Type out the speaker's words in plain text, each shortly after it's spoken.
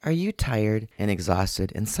Are you tired and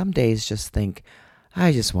exhausted and some days just think,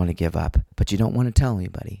 I just want to give up, but you don't want to tell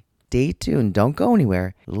anybody? Stay tuned. Don't go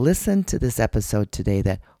anywhere. Listen to this episode today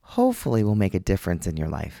that hopefully will make a difference in your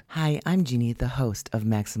life. Hi, I'm Jeannie, the host of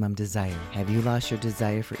Maximum Desire. Have you lost your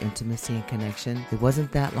desire for intimacy and connection? It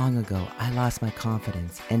wasn't that long ago I lost my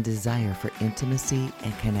confidence and desire for intimacy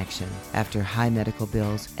and connection. After high medical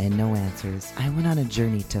bills and no answers, I went on a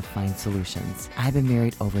journey to find solutions. I've been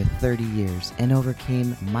married over 30 years and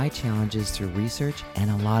overcame my challenges through research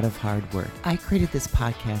and a lot of hard work. I created this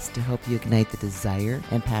podcast to help you ignite the desire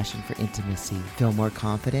and passion for intimacy, feel more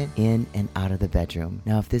confident in and out of the bedroom.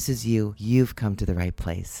 Now, if this is you, you've come to the right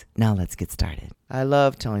place. Now let's get started. I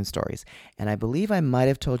love telling stories, and I believe I might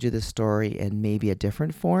have told you this story in maybe a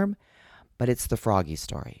different form, but it's the froggy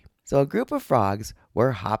story. So a group of frogs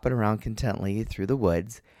were hopping around contently through the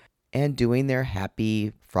woods and doing their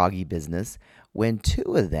happy froggy business when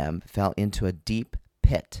two of them fell into a deep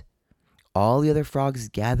pit. All the other frogs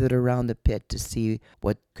gathered around the pit to see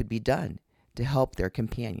what could be done to help their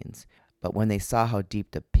companions. But when they saw how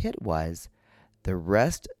deep the pit was, the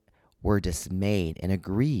rest were dismayed and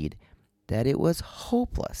agreed that it was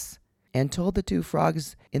hopeless, and told the two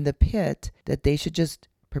frogs in the pit that they should just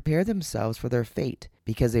prepare themselves for their fate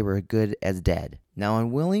because they were good as dead. Now,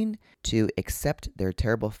 unwilling to accept their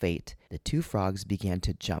terrible fate, the two frogs began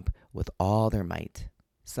to jump with all their might.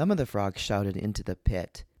 Some of the frogs shouted into the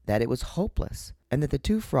pit that it was hopeless and that the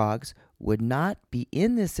two frogs would not be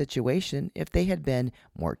in this situation if they had been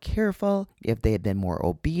more careful, if they had been more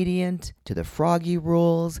obedient to the froggy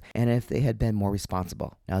rules, and if they had been more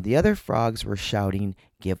responsible. Now, the other frogs were shouting,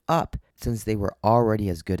 "Give up," since they were already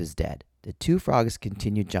as good as dead. The two frogs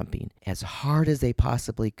continued jumping as hard as they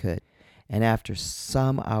possibly could, and after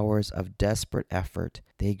some hours of desperate effort,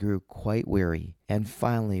 they grew quite weary. And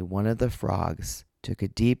finally, one of the frogs took a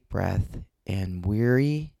deep breath, and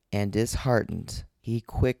weary and disheartened, he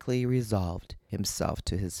quickly resolved himself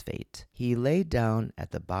to his fate. He lay down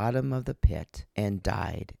at the bottom of the pit and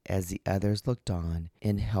died as the others looked on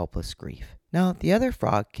in helpless grief. Now, the other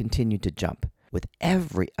frog continued to jump with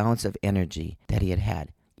every ounce of energy that he had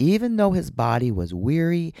had. Even though his body was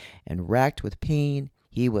weary and racked with pain,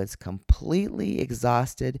 he was completely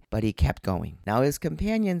exhausted, but he kept going. Now his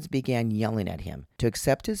companions began yelling at him to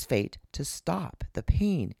accept his fate, to stop the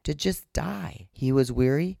pain, to just die. He was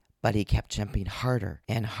weary, but he kept jumping harder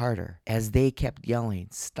and harder as they kept yelling,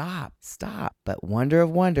 "Stop, stop." But wonder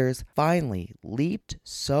of wonders, finally leaped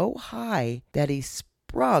so high that he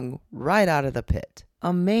sprung right out of the pit.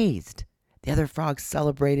 Amazed, the other frogs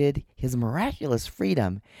celebrated his miraculous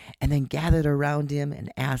freedom and then gathered around him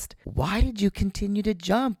and asked, "Why did you continue to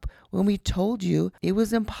jump when we told you it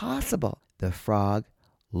was impossible?" The frog,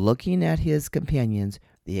 looking at his companions,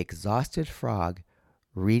 the exhausted frog,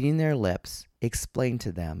 reading their lips, explained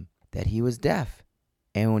to them that he was deaf.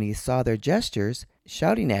 And when he saw their gestures,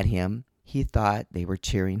 shouting at him, he thought they were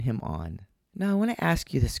cheering him on. Now, I want to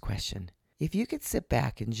ask you this question. If you could sit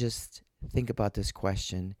back and just think about this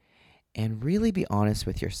question and really be honest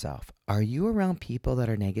with yourself. Are you around people that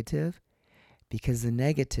are negative? Because the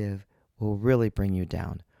negative will really bring you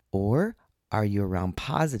down. Or are you around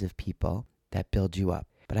positive people that build you up?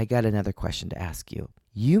 But I got another question to ask you.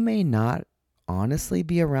 You may not honestly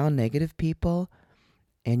be around negative people,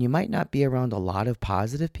 and you might not be around a lot of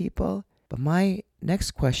positive people. But my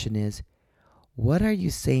next question is, what are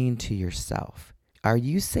you saying to yourself? Are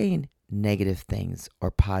you saying negative things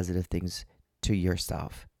or positive things to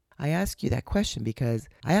yourself? I ask you that question because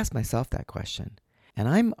I ask myself that question. And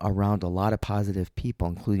I'm around a lot of positive people,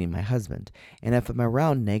 including my husband. And if I'm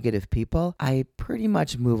around negative people, I pretty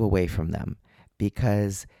much move away from them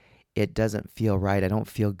because it doesn't feel right. I don't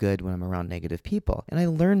feel good when I'm around negative people. And I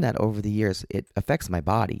learned that over the years. It affects my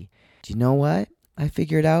body. Do you know what I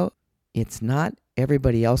figured out? It's not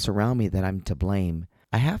everybody else around me that I'm to blame.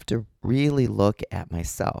 I have to really look at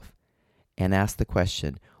myself and ask the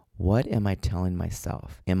question, what am I telling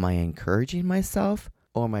myself? Am I encouraging myself,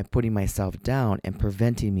 or am I putting myself down and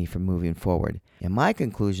preventing me from moving forward? And my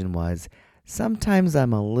conclusion was, sometimes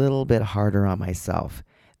I'm a little bit harder on myself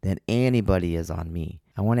than anybody is on me.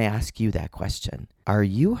 I want to ask you that question. Are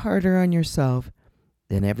you harder on yourself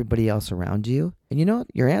than everybody else around you? And you know,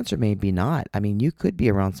 your answer may be not. I mean, you could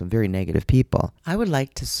be around some very negative people. I would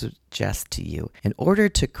like to suggest to you, in order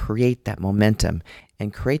to create that momentum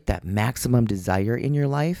and create that maximum desire in your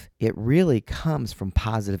life, it really comes from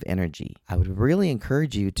positive energy. I would really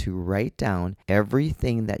encourage you to write down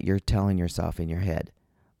everything that you're telling yourself in your head.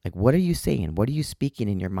 Like, what are you saying? What are you speaking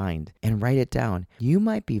in your mind? And write it down. You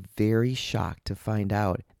might be very shocked to find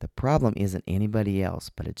out the problem isn't anybody else,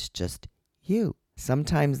 but it's just you.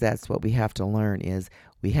 Sometimes that's what we have to learn is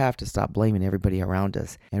We have to stop blaming everybody around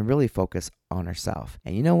us and really focus on ourselves.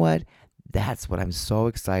 And you know what? That's what I'm so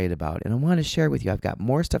excited about. And I want to share with you. I've got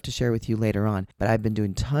more stuff to share with you later on, but I've been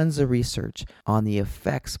doing tons of research on the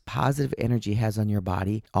effects positive energy has on your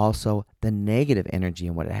body, also the negative energy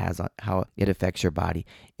and what it has on how it affects your body.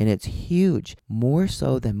 And it's huge, more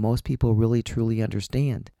so than most people really truly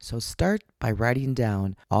understand. So start by writing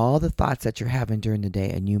down all the thoughts that you're having during the day,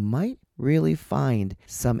 and you might really find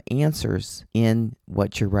some answers in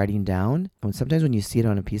what you're writing down. And sometimes when you see it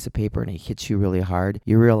on a piece of paper and it hits you really hard,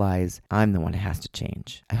 you realize I'm the one that has to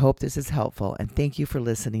change. I hope this is helpful, and thank you for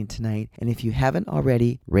listening tonight. And if you haven't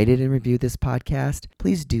already rated and reviewed this podcast,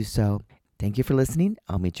 please do so. Thank you for listening.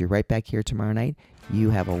 I'll meet you right back here tomorrow night. You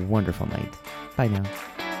have a wonderful night. Bye now.